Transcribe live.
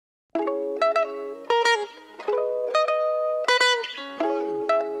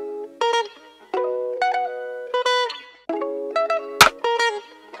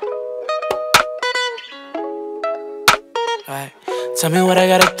Tell me what I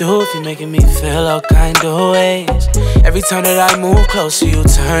gotta do if you're making me feel all kind of ways. Every time that I move closer, you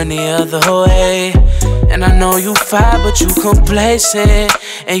turn the other way. And I know you fine, but you complacent.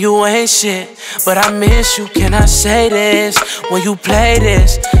 And you ain't shit, but I miss you, can I say this? When you play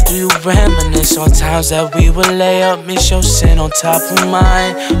this, do you reminisce on times that we would lay up? Miss your sin on top of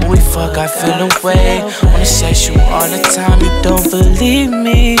mine. When we fuck, I feel away. Wanna sex you all the time, you don't believe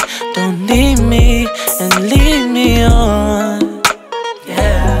me. Don't need me, and leave me on.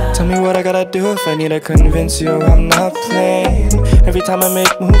 Yeah. Tell me what I gotta do if I need to convince you I'm not playing. Every time I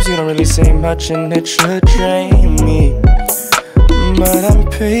make moves, you don't really say much and it should drain me. But I'm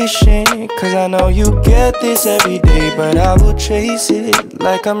patient, cause I know you get this every day. But I will chase it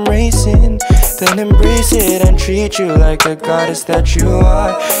like I'm racing, then embrace it and treat you like the goddess that you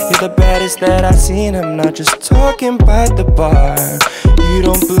are. You're the baddest that I've seen, I'm not just talking by the bar. You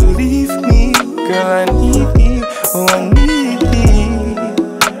don't believe me, girl, I need you, oh I need you.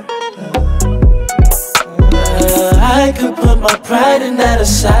 I could put my pride in that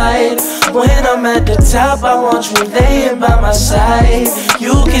aside. When I'm at the top, I want you laying by my side.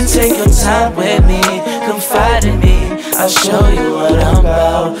 You can take your time with me, confide in me. I'll show you what I'm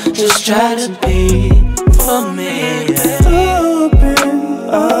about. Just try to be for me. Open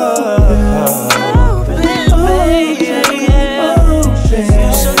up.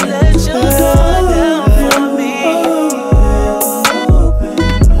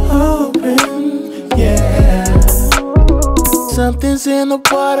 Something's in the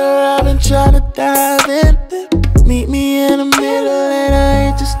water, I've been trying to dive in. Meet me in the middle and I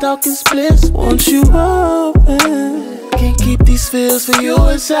ain't just talking splits. Won't you open? Can't keep these feels for you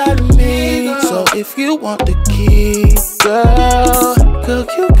inside of me. So if you want the key, girl,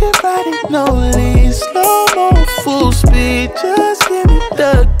 you can ride it, no lead. Slow mo, full speed, just give me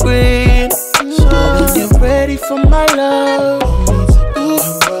the green. So when you're ready for my love,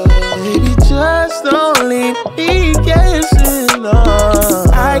 baby, just don't leave me guessing.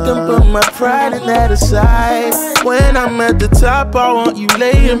 I can put my pride in that aside. When I'm at the top, I want you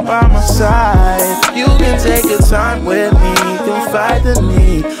laying by my side. You can take your time with me, confide in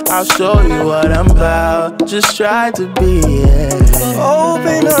me. I'll show you what I'm about. Just try to be it.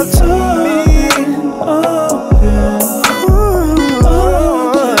 Open up to me.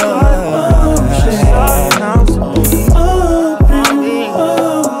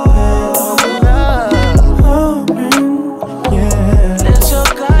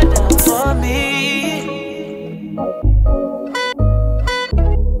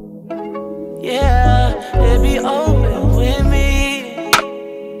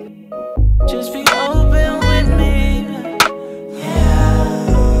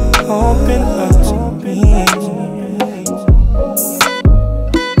 Open up.